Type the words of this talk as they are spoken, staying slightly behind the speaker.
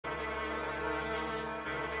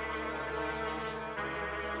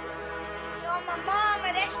my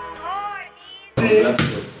mama, that's hard.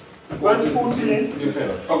 Where's 14?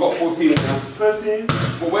 I've got 14 now. 13?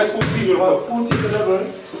 Well, where's 14? 14,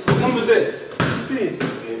 11. What number is this? 16.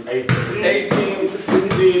 18,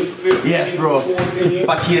 16, 15, Yes, bro. 14.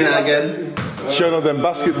 Back here now again. Showing off them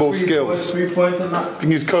basketball skills. 3 points and that. I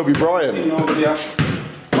think it's Kobe Bryant. What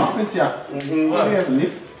happened to you? Why do we have a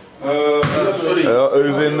lift? Sorry.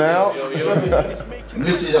 Who's in now?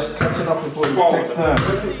 Literally just catching up before you text her.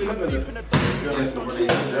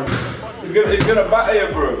 He's gonna batter you,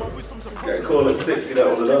 bro. Get a call at 6, you don't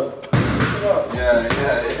want to know. Yeah.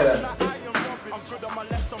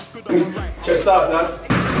 Chest out, lad.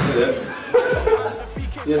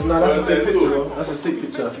 Yes, no, that's a good picture, bro. That's a sick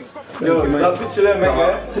picture. Yo, that picture there, mate,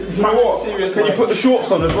 yeah? Do you know what? Serious, can you put the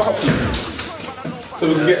shorts on as well? So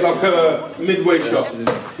we can get like a midway shot.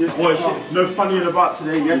 Yes, boy, no funnying about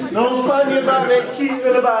today, yeah? No funny about it, keep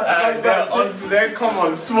it about They come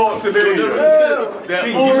on, smart today.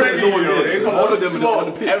 They're already, they come on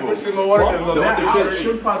smart. Every single one of them on the pitch.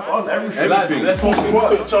 Shin pads on, everything. Let's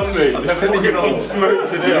switch on, mate. They're walking on smoke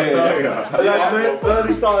today, I tell you.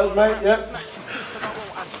 Early starters, mate, yep.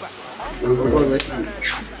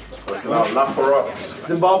 Laparox.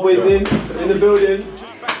 Zimbabwe's in the building.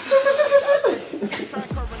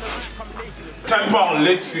 £10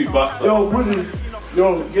 late fee, bastard. Yo, Brizzy.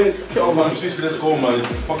 Yo, get on, man. Let's go, man.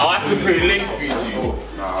 I have to pay late fee to you.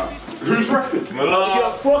 Who's repping?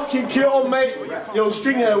 Get fucking kit on, mate. Yo,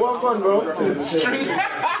 string hair, well done, bro. String.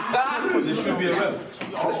 This should be a rep.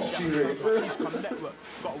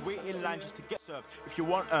 Got to wait in line just to get served. If you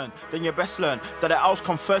want earn, then you best learn that the owls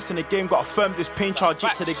come first in the game. Got to firm this pain charge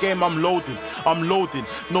it to the game. I'm loading.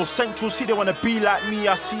 No central, see they want to be like me.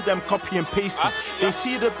 I see them copy and pasting. They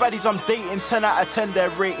see the baddies I'm dating. 10 out of 10 they're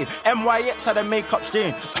rated. MYX had a makeup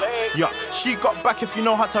stain. Yeah, she got back if you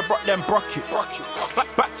know how to brock them brocket.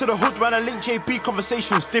 Back to the hood when I link JB,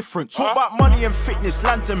 conversation's different. Talk about money and fitness,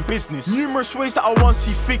 lands and business. Numerous ways that I want to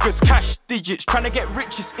see figures, cash, digits. Trying to get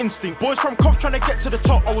rich is instinct. Boys from Cov trying to get to the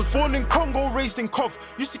top. I was born in Congo, raised in Cov.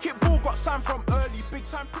 Used to kick ball, got signed from early. Big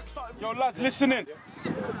time prick started. Yo, lads, listen in.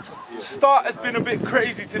 Start has been a bit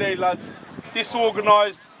crazy today, lads.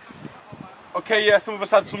 Disorganised. Okay, yeah, some of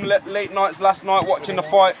us had some late nights last night watching the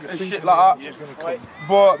fight and shit like that.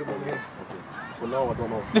 But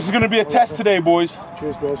this is going to be a test today, boys.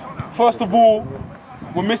 Cheers, boys. First of all,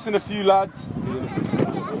 we're missing a few lads.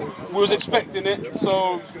 We was expecting it,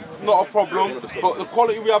 so not a problem. But the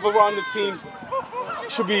quality we have around the teams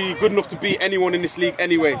should be good enough to beat anyone in this league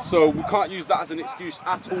anyway. So we can't use that as an excuse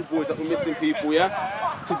at all, boys, that we're missing people,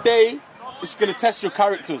 yeah? Today, it's going to test your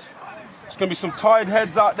characters. There's going to be some tired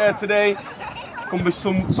heads out there today. Going to be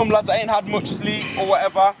some lads that ain't had much sleep or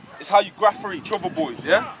whatever. It's how you graph for each other, boys,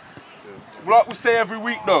 yeah? Like we say every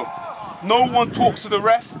week though, no one talks to the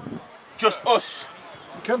ref, just us.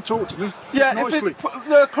 You can talk to me. Yeah, nicely. if it's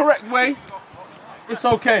the correct way, it's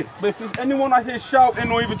okay. But if there's anyone out here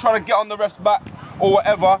shouting or even trying to get on the ref's back or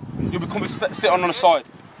whatever, you'll be coming sit on the side.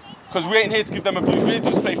 Because we ain't here to give them abuse, we're here to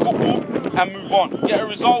just play football and move on. Get a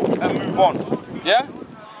result and move on, yeah?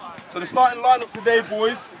 So the starting lineup today,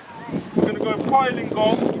 boys, we're going to go piling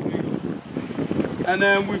goal. And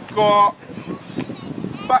then we've got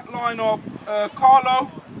back line of Carlo,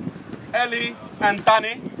 Ellie and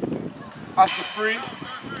Danny as the three.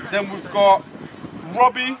 Then we've got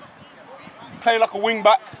Robbie, playing like a wing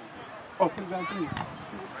back.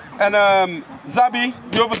 And Zabi,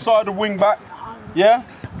 the other side of wing back. Yeah?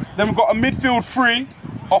 Then we've got a midfield three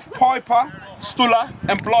of Piper, Stuller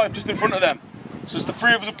and Blythe just in front of them. So it's the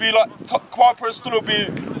three of us will be like, Piper and Stuller will be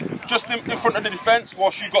just in front of the defence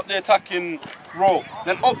whilst you got the attacking role.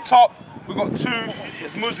 Then up top, we've got two,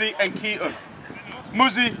 it's Muzzy and Keaton.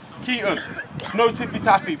 Muzzy, Keaton, no tippy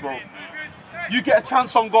tappy, bro. You get a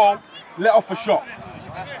chance on goal, let off a shot.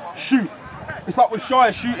 Shoot. It's like we're shy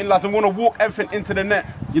of shooting, lads, and we want to walk everything into the net.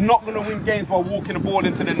 You're not going to win games by walking the ball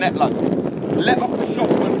into the net, lads. Let off the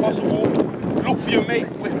shots when possible, look for your mate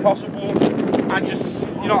if possible, and just,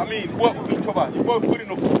 you know what I mean, work with each other. You're both good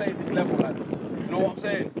enough to play at this level, lads. You know what I'm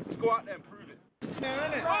saying? Let's go out there and prove it.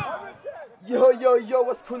 Yo,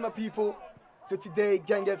 what's cool, my people? So today,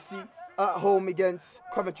 Gang FC at home against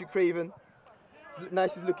Coventry Craven. It's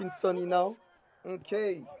nice, it's looking sunny now.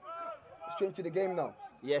 Okay, straight to the game now.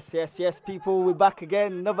 Yes, people, we're back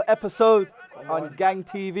again. Another episode on Gang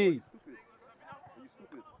TV.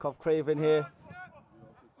 Cov Craven here.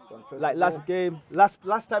 Like last game, last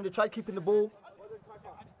time they tried keeping the ball.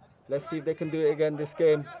 Let's see if they can do it again this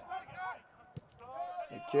game.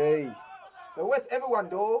 Okay. But where's everyone,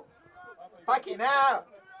 though? Fucking out.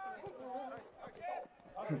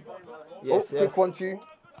 Yes. Quick 1-2.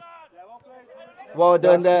 Well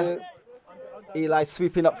done there. Eli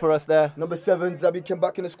sweeping up for us there. Number 7, Zabi came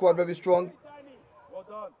back in the squad very strong.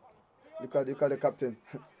 Look at the captain.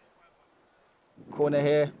 Corner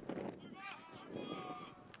here.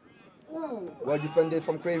 Well defended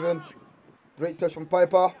from Craven. Great touch from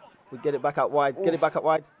Piper. We get it back out wide. Get it back out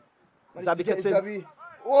wide. Zabi gets in. Zabi.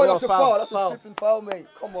 Oh, that's a foul. That's Foul. a flipping foul, mate.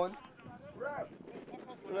 Come on. Ref.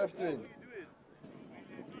 What's the ref doing?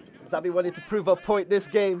 Zabi wanted to prove a point this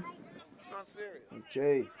game.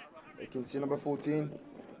 Okay. You can see number 14.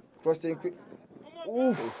 Crossed in quick.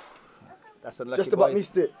 Oof. That's unlucky, Just about boys.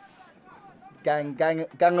 missed it. Gang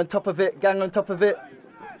on top of it. Gang on top of it.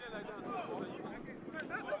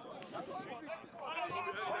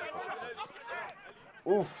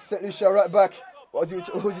 Oof. St. Lucia right back. What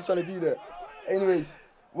was he trying to do there? Anyways,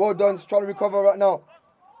 well done. He's trying to recover right now.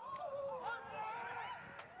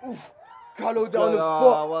 Oof. Carlo down the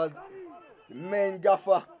spot. Well, The main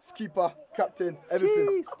gaffer, skipper, captain,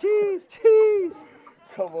 everything. cheese.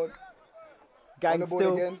 Come on. Gang On the ball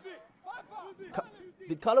still. again.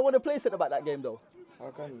 Did Carlo want to play centre back that game though? How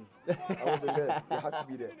can he? I wasn't there. He has to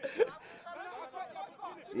be there.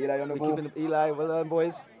 Eli on the We're ball. keeping Eli. Well done,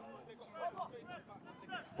 boys.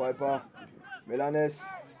 Piper, Milanes,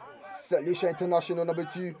 St. Lucia International number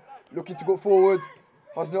 2, looking to go forward.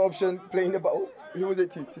 Has no option, playing the ball. Who was it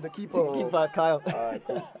to? To the keeper? Keeper Kyle. Alright,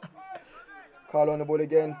 cool. Carl on the ball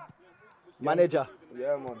again. Manager.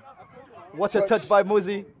 Yeah, man. What a touch by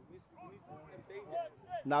Muzi.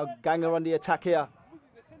 Now Ganger on the attack here.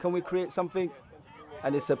 Can we create something?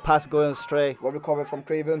 And it's a pass going astray. Well recovered from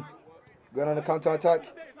Craven. Going on the counter attack.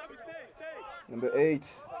 Number 8.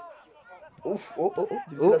 Oof. Oh.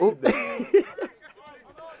 Did you see that slip there?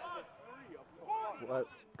 Well,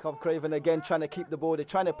 Cov Craven again trying to keep the ball. They're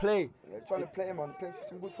trying to play. Yeah, trying to play, man. Play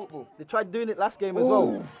some good football. They tried doing it last game as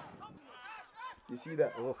well. You see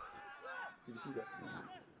that? Oh. You see that?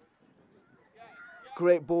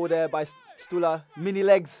 Great ball there by Stula. Mini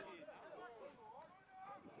legs.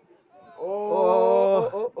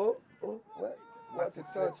 Oh. What a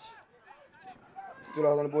touch. Still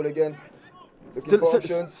out on the ball again. Looking for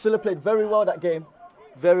options. Sula played very well that game.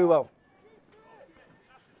 Very well.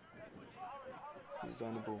 He's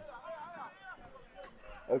on the ball.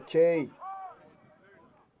 Okay.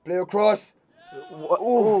 Play across.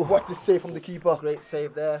 Oh, what a save from the keeper. Great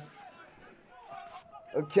save there.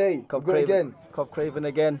 Okay, go again. Cov Craven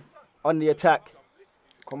again on the attack.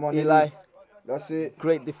 Come on, Eli. That's it.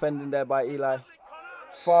 Great defending there by Eli.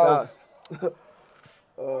 Foul.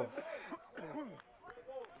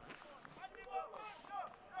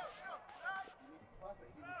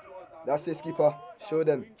 That's it, skipper. Show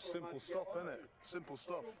them. Simple stuff, innit? Simple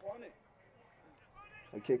stuff.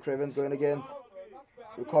 Okay, Craven going again.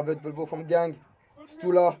 Recovered Vilbo from gang.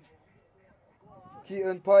 Stula.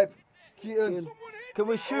 Keaton, pipe. Keaton. Can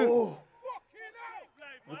we shoot? Oh.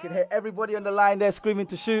 We can hear everybody on the line there screaming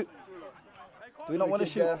to shoot. Do we not want to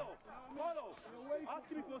shoot? There.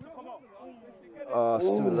 Oh,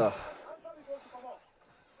 Stula.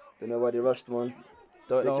 Don't know why they rushed, man.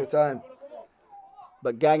 Don't Take know. your time.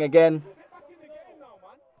 But gang again.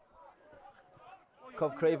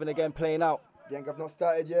 Cov Craven again playing out. Gang have not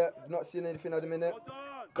started yet. I've not seen anything at the minute.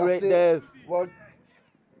 Great That's it. there. What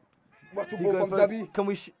a Is he ball going from for- Zabi. Can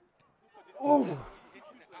we shoot? Oh.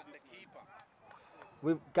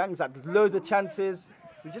 We've gangs had loads of chances.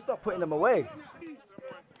 We're just not putting them away.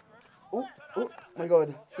 Oh, my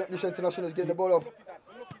God. St. Lucia International is getting the ball off.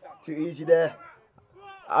 Too easy there.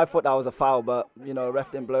 I thought that was a foul, but, you know,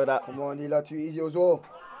 ref didn't blow that. Come on, Eli, too easy as well.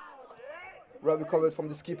 Right recovered from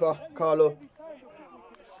the skipper, Carlo.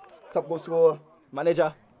 Top goal scorer.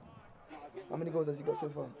 Manager. How many goals has he got so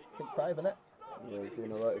far? I think 5, innit? Yeah, he's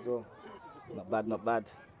doing alright as well. Not bad, not bad.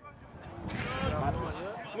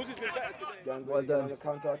 Gang Well going done. on the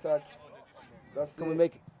counter attack. That's Can it. we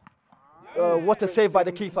make what a save by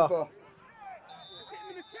the keeper.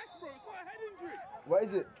 What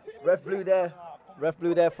is it? Ref blew there. Ref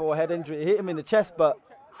blew there for a head injury. It hit him in the chest, but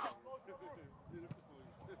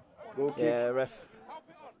Goal kick. yeah, ref.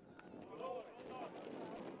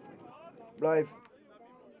 Blythe.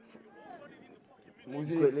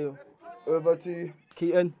 Muzi. Quickly. Over to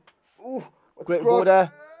Keaton. Ooh, what a Great cross. ball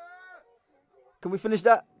there. Can we finish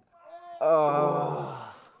that?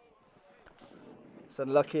 Oh. It's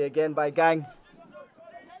unlucky again by gang.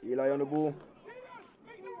 Eli on the ball.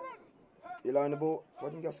 Eli on the ball. Why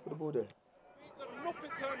didn't you guys put the ball there?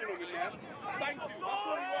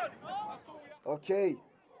 Okay.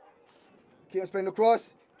 Keaton's playing the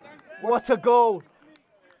cross. What a goal.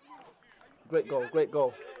 Great goal, great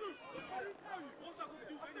goal.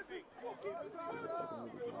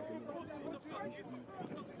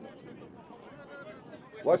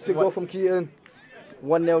 What's the goal from Keaton?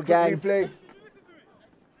 1-0 gang. Replay.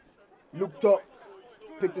 Looked up.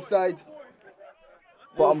 Pick the side.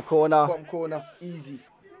 Bottom corner. Bottom corner. Easy.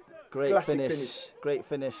 Great Classic finish. Great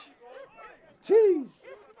finish. Jeez.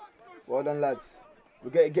 Well done, lads.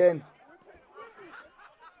 We'll get again.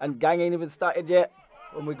 And gang ain't even started yet.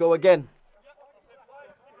 When we go again.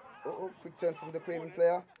 Quick turn from the Craven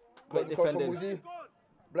player. Great defending.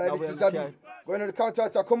 Blind it to Zabi. Going on the counter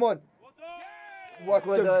attack. Come on. What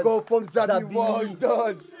a goal from Zabi. Well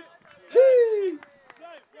done. Jeez.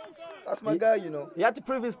 That's my guy, you know. He had to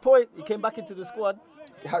prove his point. He came back into the squad.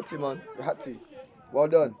 You had to, man. You had to. Well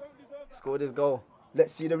done. Scored his goal.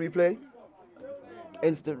 Let's see the replay.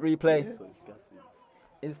 Instant replay.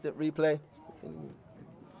 Instant replay.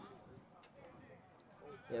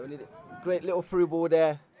 Yeah, we need it. Great little through ball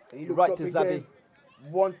there. Right to Zabi.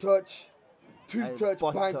 One touch. Two touch.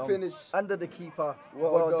 Bang finish. Under the keeper.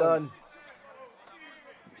 Well done.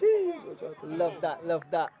 Jeez. Love that. Love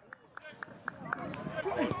that.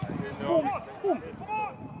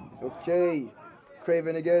 Okay.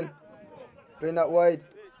 Craven again. Playing that wide.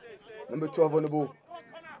 Number 12 on the ball.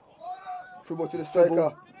 Through ball to the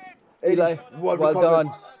striker. Eli. Well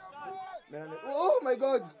done. Oh my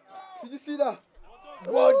God. Did you see that?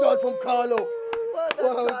 Well done from Carlo.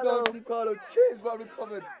 Well done from Carlo. Cheers, well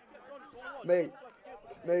recovered. Mate.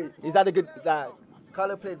 He's had a good...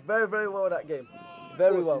 Carlo played very, very well that game.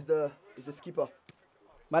 Very well. He's the skipper.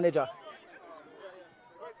 Manager.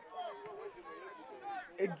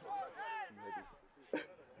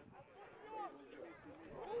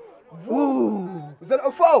 Ooh. Was that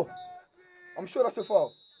a foul? I'm sure that's a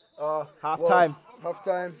foul. Half time. Half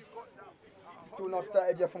time. Still not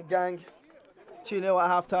started yet from Gang. 2-0 at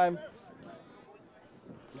half time.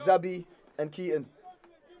 Zabi and Keaton.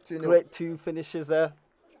 2-0. Great two finishes there.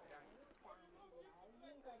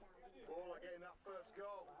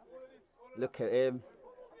 Look at him.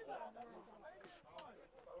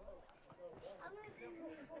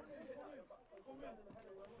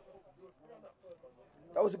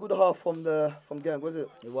 That was a good half from Gang, was it?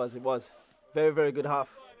 It was. Very, very good half.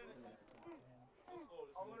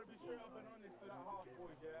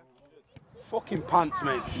 Fucking pants,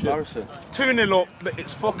 mate. 2-0 up, but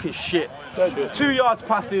it's fucking shit. 2 yards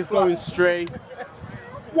passes going stray.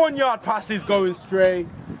 1 yard passes going stray.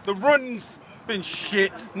 The run's been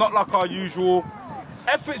shit, not like our usual.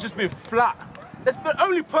 Effort's just been flat. It's the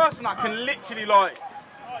only person I can literally like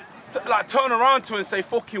turn around to and say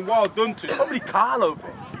fucking well done to. It's probably Carlo, bro.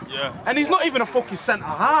 Yeah. And he's not even a fucking centre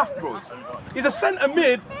half, bro. He's a centre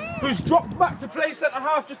mid who's dropped back to play centre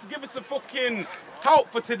half just to give us a fucking help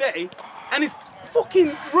for today. And he's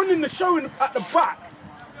fucking running the show at the back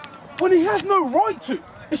when he has no right to.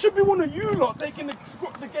 It should be one of you lot taking the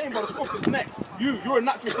game by the scruff of his neck. You're a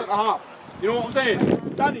natural centre half. You know what I'm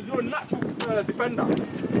saying? Danny, you're a natural defender.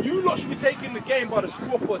 You lot should be taking the game by the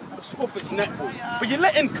scruff of its neck, boys. But you're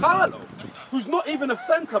letting Carlo, who's not even a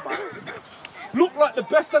centre back, look like the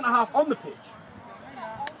best centre half on the pitch.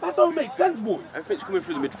 That don't make sense, boys. Everything's coming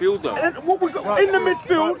through the midfield, though. And what we got in the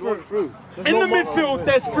midfield,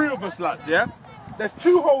 there's 3 of us, lads. Yeah. There's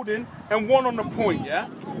 2 holding and 1 on the point. Yeah.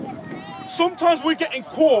 Sometimes we're getting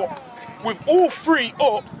caught with all 3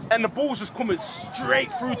 up and the ball's just coming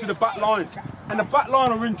straight through to the back line. And the back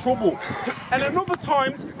line are in trouble. And another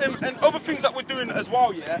times, and other things that we're doing as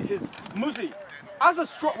well, yeah, is Muzzy, as a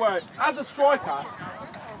striker,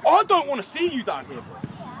 I don't want to see you down here, bro.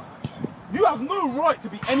 You have no right to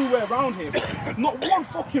be anywhere around here, bro. Not one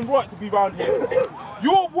fucking right to be around here, bro.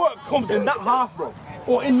 Your work comes in that half, bro,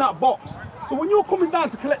 or in that box. So when you're coming down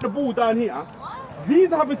to collect the ball down here,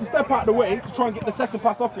 these are having to step out of the way to try and get the second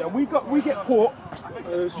pass off here. We get caught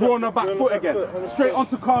drawing our back foot again, straight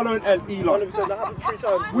onto Carlo and Eli.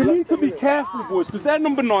 We need to be careful, boys, because their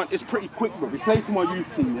number 9 is pretty quick, bro. He plays for my youth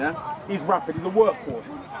team, yeah? He's rapid, he's a workhorse.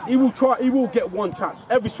 He will get 1 chance.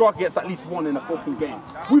 Every striker gets at least 1 in a fucking game.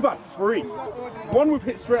 We've had 3. 1 we've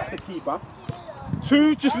hit straight at the keeper.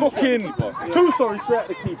 2 straight at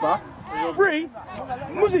the keeper. 3,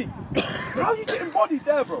 Muzzy, how are you getting bodied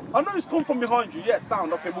there, bro? I know it's come from behind you, yeah,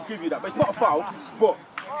 sound, okay, we'll give you that, but it's not a foul, but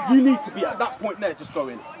you need to be at that point there, just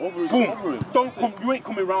going, boom, don't come, you ain't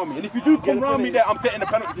coming around me, and if you do come around me there, I'm getting a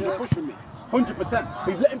penalty because you're pushing me, 100%,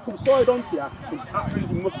 but he's letting him come side onto you, and he's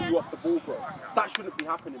absolutely muscling you off the ball, bro. That shouldn't be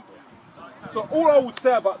happening, bro. So all I would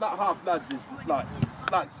say about that half, lads, is, like,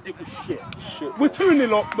 lads, it was shit. We're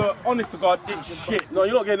 2-0 up, but honest to God, it's shit. No,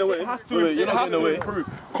 you're not getting away. It has to improve.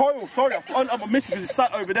 Kyle, sorry, I'm missing because it's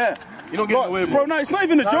sat over there. You're not getting away, bro. No, it's not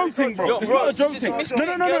even a joke thing, bro. It's not a joke thing.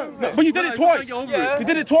 No. But you did it twice. You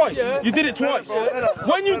did it twice. You did it twice.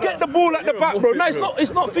 When you get the ball at the back, bro. No,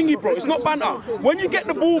 it's not thingy, bro. It's not banter. When you get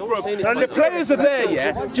the ball, bro, and the players are there,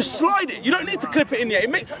 yeah, just slide it. You don't need to clip it in the air.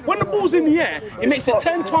 When the ball's in the air, it makes it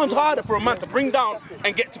 10 times harder for a man to bring down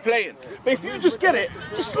and get to playing. But if you just get it,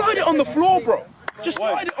 just slide it on the floor, bro. Just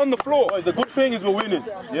slide it on the floor. The good thing is we're winning.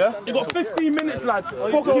 Yeah? You got 15 minutes, lads.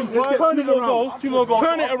 Fucking turn it around. 2 more goals.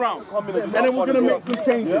 Turn it around. And then we're going to make some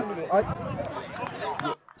changes.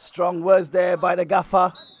 Strong words there by the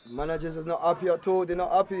gaffer. Managers is not happy at all. They're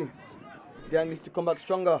not happy. Gang needs to come back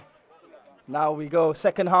stronger. Now we go.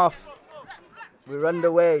 Second half. We're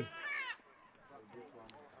underway.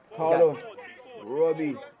 Carlo.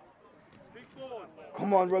 Robbie.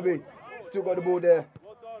 Come on, Robbie. Still got the ball there.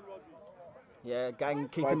 Yeah, gang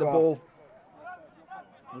keeping the ball.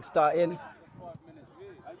 We start in.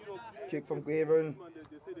 Kick from Craven.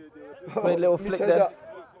 Great little flick there.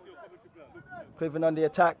 Craven on the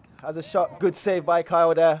attack. Has a shot. Good save by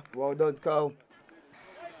Kyle there. Well done, Kyle.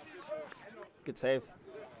 Good save.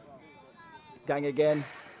 Gang again.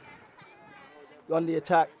 On the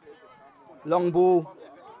attack. Long ball.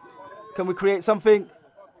 Can we create something?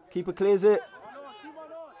 Keeper clears it.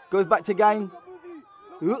 Goes back to gang.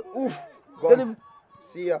 Oof. Got him.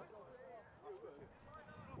 See ya.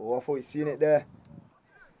 Oh, I thought he's seen it there.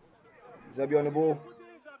 Zabi on the ball.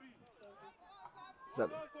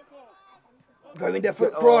 Going there for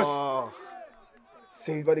the cross. Oh.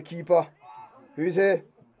 Saved by the keeper. Who's here?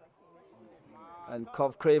 And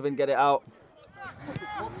Craven get it out.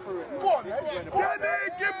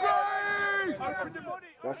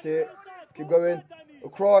 That's it. Keep going.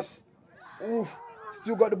 Across. Oof.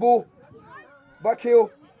 Still got the ball. Back heel.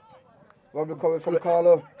 Well recovered from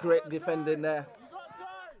Carlo. Great defending there.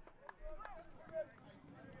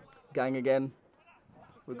 Gang again.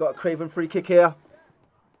 We've got a Craven free kick here.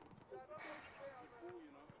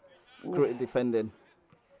 Oof. Great defending.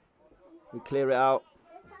 We clear it out.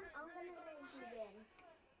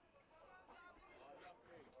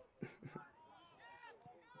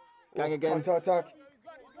 Gang again. Counter attack.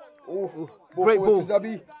 Oh, great ball.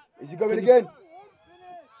 Zabi. Is he going again?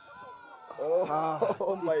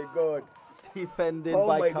 Oh my God. Defending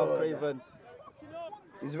by Craven.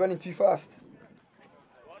 He's running too fast.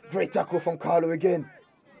 Great tackle from Carlo again.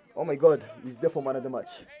 Oh my God. He's definitely man of the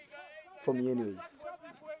match. For me anyways.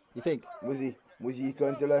 You think? Muzi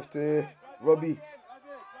going to left to Robbie.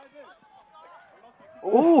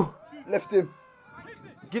 Oh! Left him.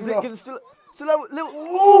 Gives it still a little.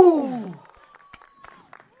 Ooh!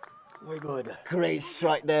 Oh my God. Great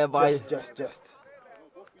strike there by. Just.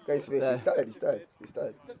 Guy's face. He's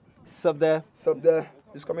tired. Sub there.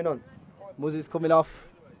 Just coming on. Moses coming off.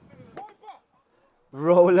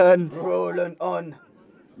 Roland on.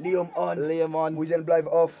 Liam on. Muzi and Blythe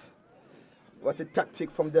off. What a tactic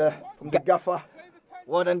from the gaffer.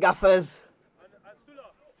 Well done, gaffers.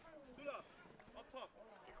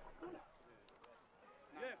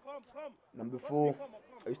 Number 4.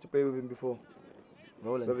 I used to play with him before.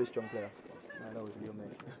 Roland. Very strong player. Nah, that was Liam,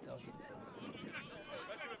 mate.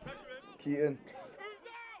 Keaton.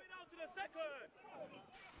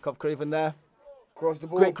 Craven there. Cross the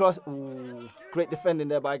ball. Great cross. Ooh. Great defending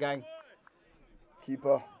there by gang.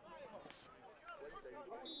 Keeper.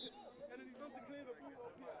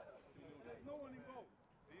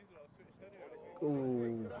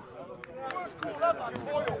 Ooh.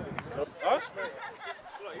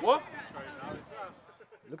 What?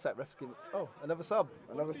 Looks like ref's giving. Oh, another sub.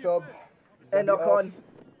 Enoch on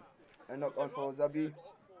for Zabi.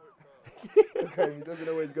 Okay, he doesn't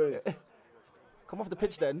know where he's going. Come off the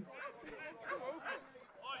pitch then.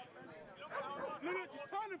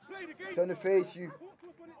 Turn the face, you.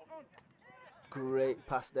 Great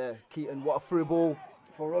pass there. Keaton, what a through ball.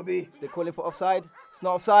 For Robbie. They're calling for offside. It's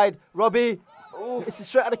not offside. Robbie. Oof. It's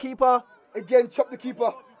straight at the keeper. Again, chop the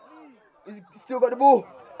keeper. He's still got the ball.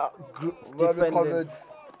 Defending.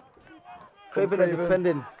 Craven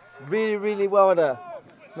defending. Really, really well there.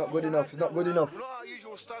 It's not good enough. Not our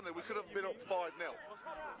usual standard. We could have been up 5-0.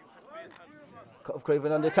 Cut off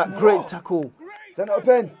Craven on the attack. Great tackle. Is that not a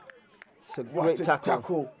pen? It's a great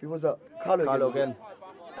tackle. Who was that?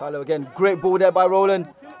 Carlo again. Great ball there by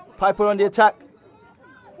Roland. Piper on the attack.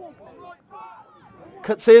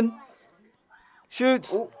 Cuts in.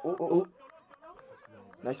 Shoots. Oh.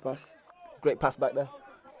 Nice pass. Great pass back there.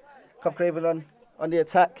 Craven on the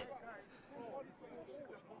attack.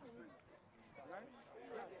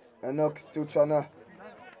 Enoch still trying to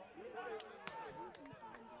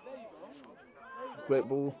Great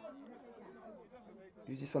ball.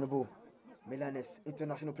 Who's this on the ball? Milanes,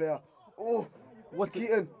 international player. Oh, what's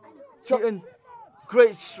Keaton? Keaton,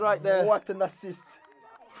 great strike there. What an assist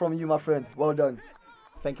from you, my friend. Well done.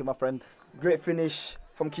 Thank you, my friend. Great finish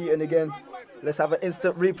from Keaton again. Let's have an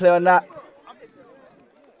instant replay on that.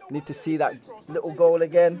 Need to see that little goal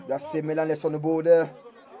again. That's it, Milanes on the ball there.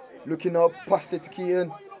 Looking up, passed it to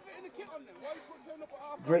Keaton.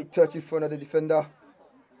 Great touch in front of the defender.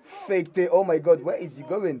 Faked it. Oh my God, where is he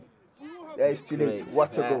going? Yeah, it's too late.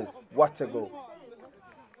 What a goal. What a goal.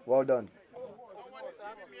 Well done.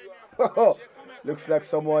 Looks like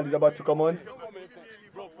someone is about to come on.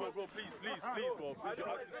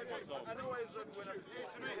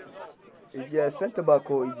 Is he a centre back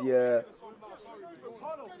or is he a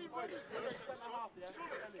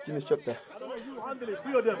Jimmy's chopped there?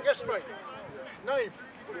 Yes, mate. Name.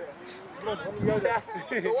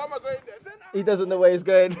 So what am I going there? He doesn't know where he's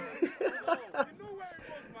going.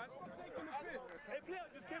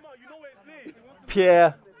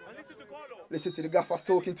 Pierre. Listen to the gaffers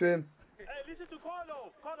talking to him. Hey, listen to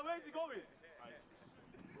Carlo. Carlo, where is he going?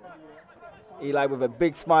 Eli with a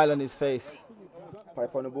big smile on his face.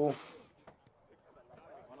 Pipe on the ball.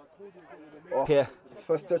 Oh, Pierre.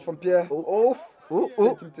 First touch from Pierre. Oh,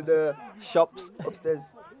 sent him to the shops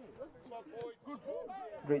upstairs.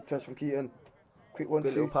 Great touch from Keaton. Quick 1-2.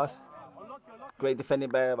 Great little pass. Great defending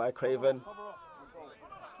by Craven.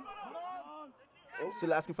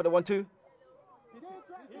 Still asking for the 1-2.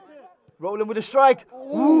 Rolling with a strike.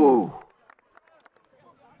 Ooh.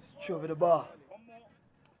 Straight over the bar.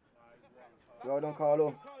 Well done,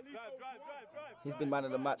 Carlo. He's been man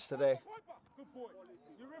of the match today.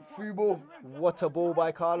 Free ball. What a ball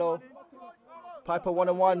by Carlo. Piper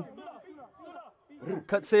 1-on-1.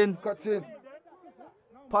 Cuts in.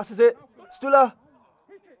 Passes it. Stula.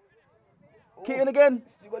 Keaton again.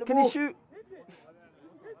 Can he shoot?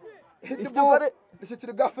 He still got it. Listen to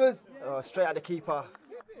the gaffers. Oh, straight at the keeper.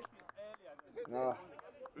 Nah.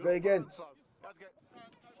 Go again.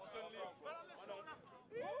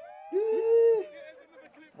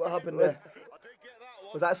 What happened there?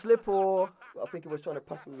 Was that a slip or? I think he was trying to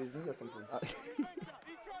pass with his knee or something.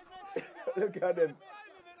 Look at him.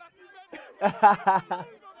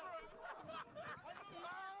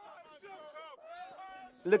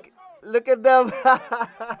 Look at them.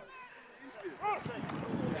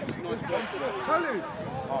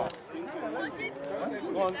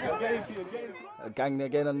 Gang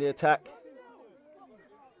again on the attack.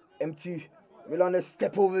 Empty. Milanes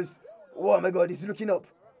step overs. Oh my God, he's looking up.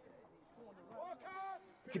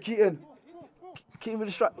 To Keaton. Keaton with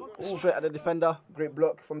a strike. Straight at the defender. Great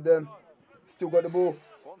block from them. Still got the ball.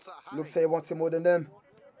 Looks like he wants it more than them.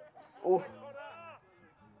 Oh.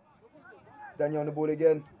 Daniel on the ball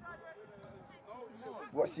again.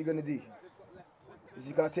 What's he going to do? Is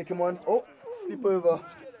he going to take him on? Oh, slip over.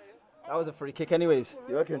 That was a free kick anyways.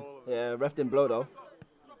 You reckon? Yeah, ref didn't blow though.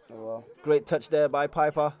 Oh, wow. Great touch there by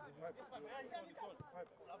Piper.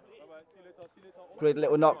 Great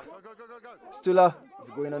little knock. Stula.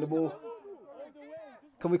 He's going on the ball.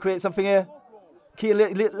 Can we create something here?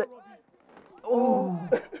 Keaton, oh.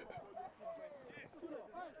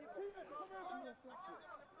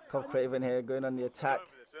 Craven here going on the attack.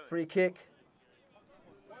 Free kick.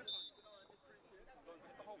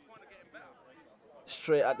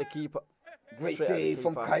 Straight at the keeper. Great save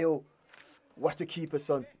from Kyle. What a keeper,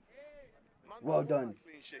 son. Well done.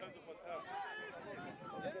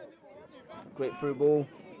 Great through ball.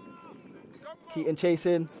 Keaton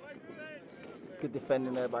chasing. Good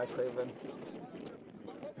defending there by Craven.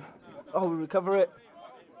 Oh, we recover it.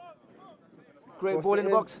 Great ball in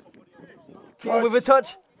the box. Keaton with a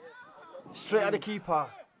touch. Straight at the keeper.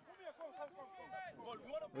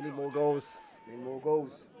 We need more goals.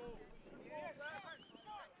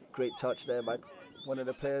 Great touch there by one of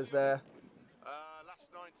the players there.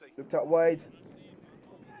 Looked out wide.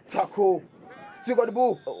 Tackle. Still got the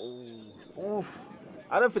ball. Oh. Oof.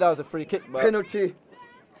 I don't think that was a free kick, but penalty.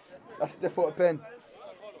 That's the foot pen.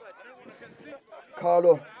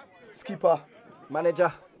 Carlo. Skipper.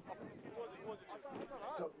 Manager.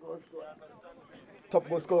 Top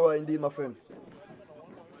goal scorer indeed, my friend.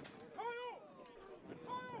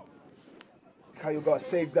 Kyle got to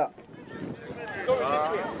save that.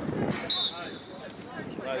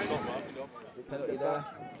 Penalty there.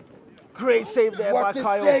 Great save there by Kyle.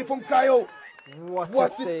 What a save from Kyle.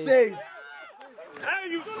 What a save.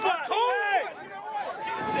 Hey, you fuck!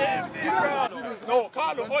 No,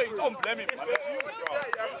 Carlo, don't blame him.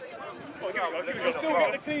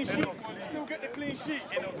 Still get the clean sheet.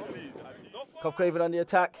 Craven on the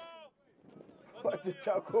attack. What the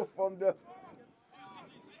tackle from the...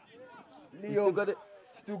 Leo got it.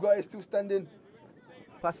 Still got it, still standing.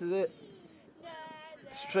 Passes it.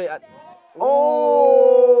 Straight at.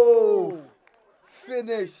 Oh!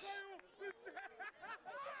 Finish.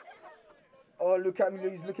 Oh, look at me,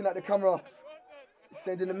 he's looking at the camera.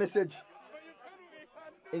 Sending a message.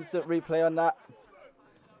 Instant replay on that.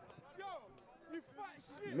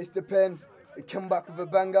 Mr. Penn, he came back with a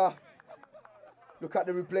banger. Look at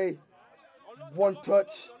the replay. One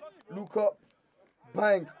touch, look up,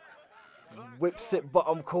 bang. Whips it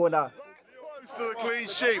bottom corner. To the clean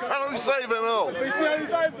sheet. How long save him all? You see how he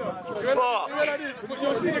dived though? You went like this.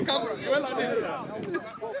 You'll see the camera. You went like this.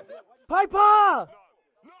 Piper!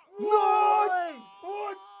 What?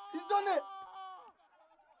 What? He's done it.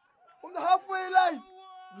 From the halfway line.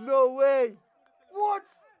 No way. What?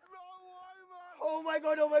 Oh my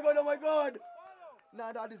God, oh my God, oh my God.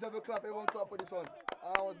 Nah, that deserves a clap. Everyone clap for this one.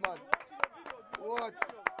 I was mad. What?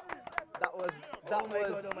 That was. Oh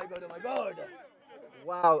my God, oh my God.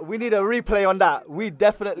 Wow, we need a replay on that. We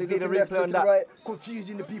definitely need a replay on that. Right,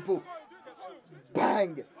 confusing the people.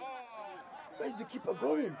 Bang. Where's the keeper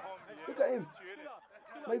going? Look at him.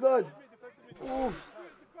 My God. Oof.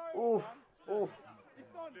 Oof. Oof.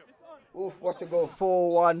 Oof, what a goal.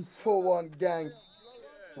 4-1. 4-1, gang.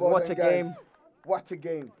 Well What done, a guys. game. What a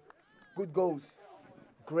game. Good goals.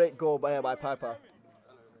 Great goal by Piper.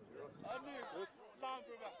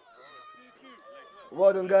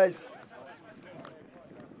 Well done, guys.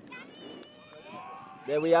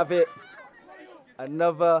 There we have it.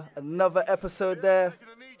 Another episode there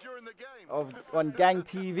on Gang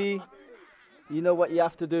TV. You know what you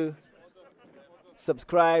have to do.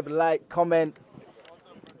 Subscribe, like, comment,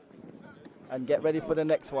 and get ready for the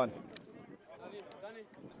next one.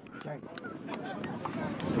 Gang.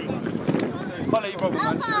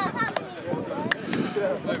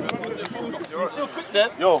 You still quick then?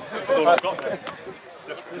 Yo, that's all I've got there.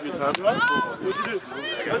 Give me time. What'd you do?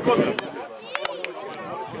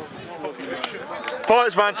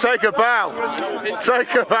 Boys, man, take a bow.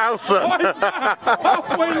 Take a bow, son.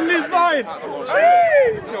 Halfway inside.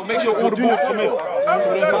 Yo, make sure all the balls come in.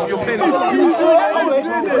 You're playing.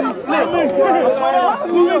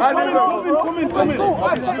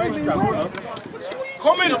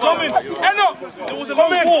 Come in. Enough. There was a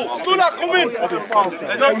come in. Stula, come in.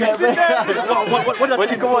 When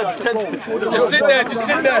you come on, 10 seconds. Just sit there.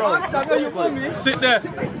 Sit there.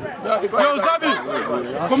 Yo, Zabi,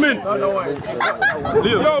 come in.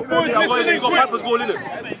 Yo, boys, listening quick.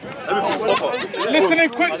 Listening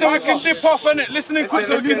quick so we can dip off, innit? Listening quick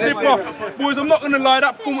so we can dip off. Boys, I'm not gonna lie,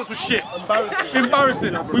 that performance was shit.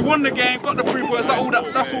 Embarrassing. We won the game, got the 3 points, that's all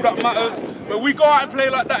that matters. But we go out and play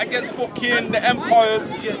like that against fucking the Empires,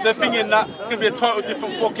 the thing in that, it's gonna be a total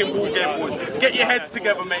different fucking ball game, boys. Get your heads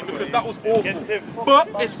together, mate, because that was awful. But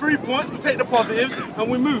it's 3 points, we take the positives and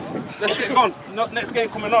we move. Let's get on. Next game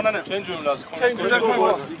coming on, innit? Change room, lads. Change room,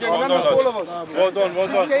 well done. Well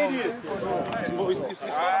done. It's